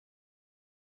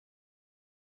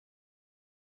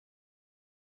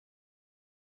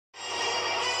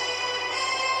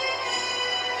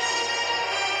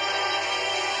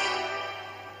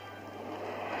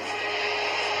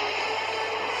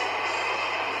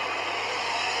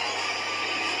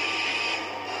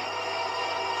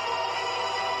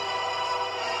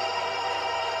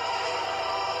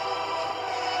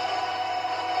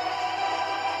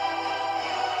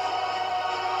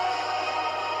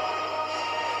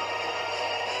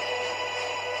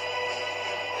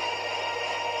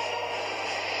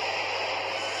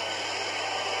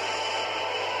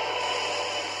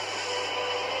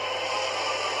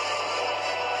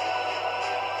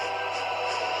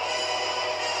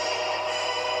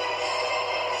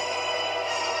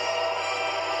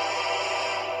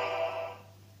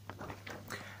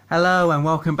Hello and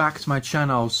welcome back to my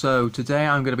channel. So today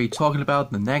I'm going to be talking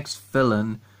about the next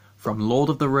villain from Lord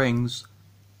of the Rings,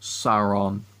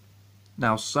 Sauron.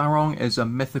 Now Sauron is a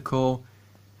mythical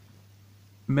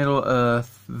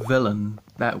Middle-earth villain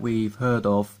that we've heard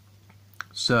of.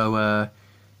 So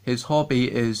his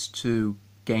hobby is to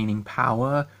gaining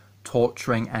power,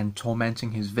 torturing and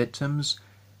tormenting his victims,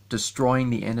 destroying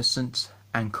the innocent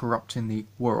and corrupting the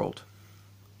world.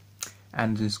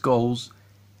 And his goals: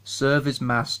 serve his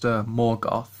master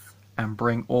Morgoth and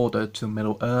bring order to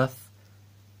Middle-earth,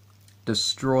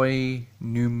 destroy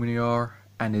Númenor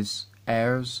and his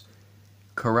heirs,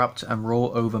 corrupt and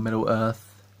rule over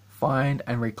Middle-earth, find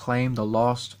and reclaim the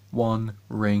lost One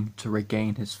Ring to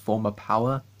regain his former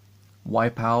power,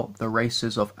 wipe out the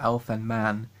races of elf and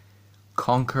man,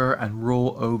 conquer and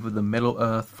rule over the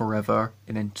Middle-earth forever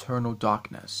in eternal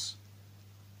darkness.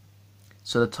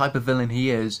 So the type of villain he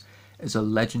is a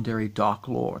legendary Dark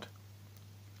Lord.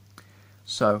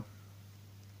 So,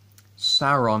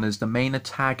 Sauron is the main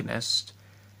antagonist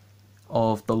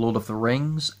of The Lord of the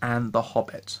Rings and The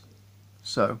Hobbit.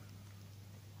 So,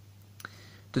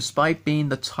 despite being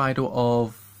the title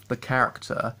of the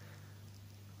character,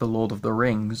 The Lord of the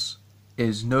Rings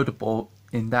is notable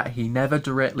in that he never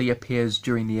directly appears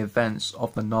during the events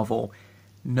of the novel.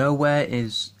 Nowhere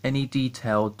is any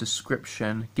detailed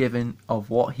description given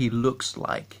of what he looks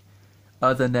like,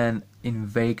 other than in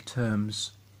vague terms.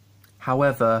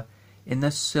 However, in the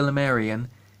Silmarillion,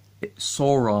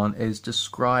 Sauron is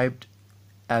described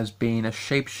as being a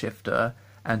shapeshifter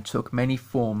and took many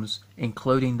forms,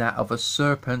 including that of a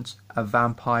serpent, a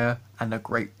vampire, and a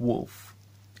great wolf.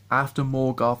 After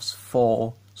Morgoth's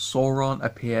fall, Sauron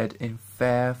appeared in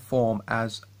fair form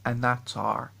as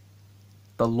Anatar,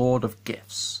 the Lord of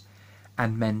Gifts,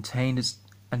 and maintained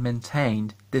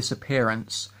this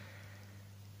appearance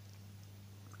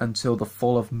until the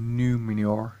fall of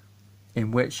Númenor,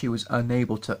 in which he was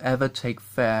unable to ever take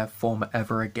fair form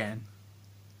ever again.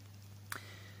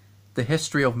 The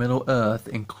history of Middle-earth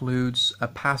includes a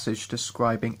passage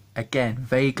describing, again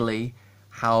vaguely,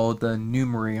 how the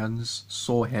Númenorians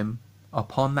saw him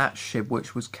upon that ship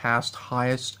which was cast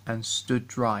highest and stood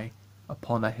dry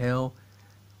upon a hill.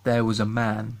 There was a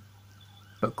man,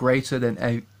 but greater than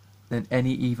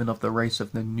any even of the race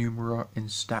of the Númenor in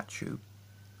stature.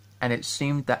 And it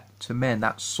seemed that to men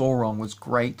that Sauron was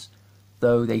great,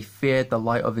 though they feared the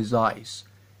light of his eyes.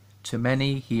 To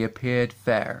many he appeared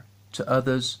fair, to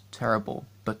others terrible,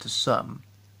 but to some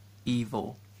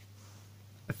evil.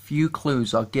 A few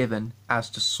clues are given as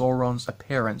to Sauron's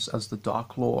appearance as the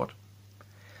Dark Lord.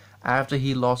 After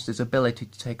he lost his ability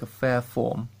to take a fair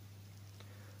form,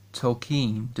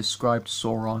 Tolkien described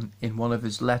Sauron in one of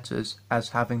his letters as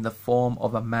having the form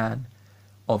of a man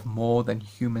of more than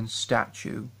human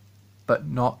stature, but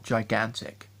not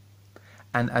gigantic,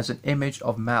 and as an image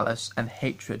of malice and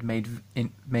hatred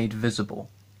made visible.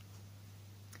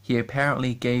 He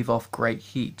apparently gave off great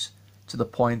heat, to the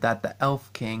point that the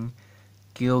elf king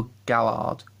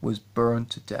Gil-galad was burned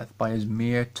to death by his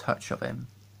mere touch of him.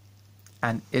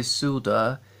 And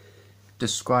Isildur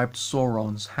described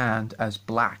Sauron's hand as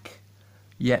black,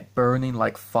 yet burning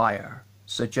like fire,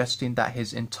 suggesting that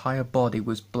his entire body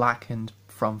was blackened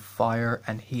from fire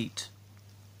and heat.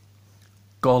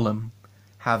 Gollum,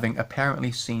 having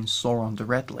apparently seen Sauron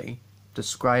directly,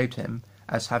 described him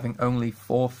as having only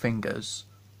 4 fingers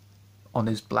on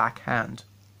his black hand,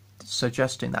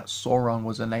 suggesting that Sauron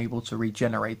was unable to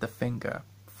regenerate the finger,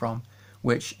 from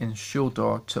which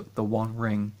Isildur took the One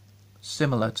Ring,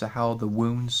 similar to how the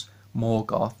wounds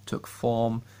Morgoth took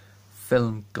form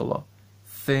Fingolfin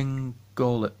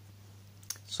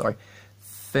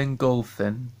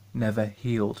never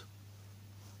healed.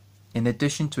 In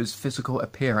addition to his physical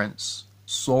appearance,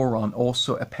 Sauron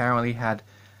also apparently had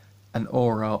an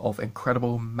aura of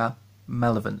incredible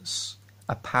malevolence.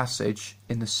 A passage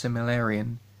in the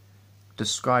Silmarillion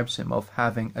describes him of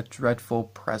having a dreadful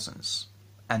presence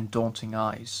and daunting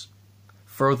eyes.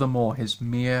 Furthermore, his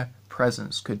mere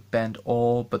presence could bend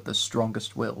all but the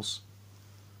strongest wills.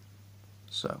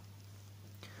 So,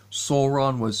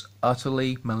 Sauron was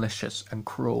utterly malicious and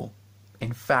cruel.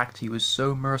 In fact, he was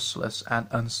so merciless and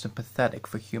unsympathetic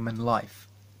for human life,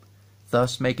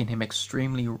 thus making him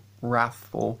extremely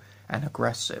wrathful and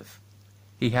aggressive.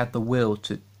 He had the will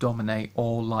to dominate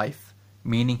all life,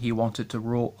 meaning he wanted to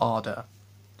rule Arda.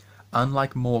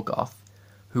 Unlike Morgoth,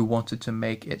 who wanted to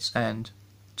make its end,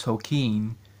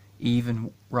 Tolkien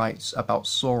even writes about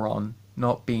Sauron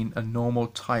not being a normal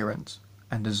tyrant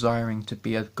and desiring to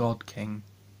be a god king,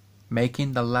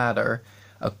 making the latter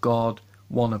a god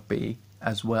wannabe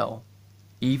as well,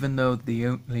 even though the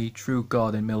only true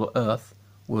god in Middle-earth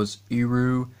was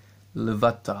Eru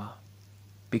Levata,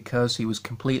 because he was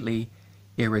completely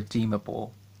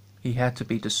irredeemable. He had to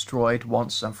be destroyed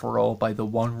once and for all by the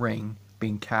One Ring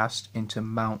being cast into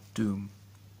Mount Doom.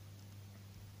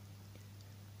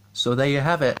 So there you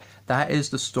have it. That is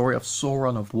the story of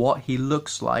Sauron, of what he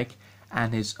looks like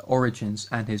and his origins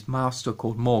and his master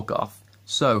called Morgoth.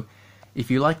 So if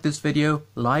you like this video,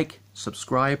 like,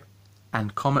 subscribe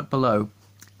and comment below.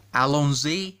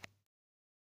 Allons-y!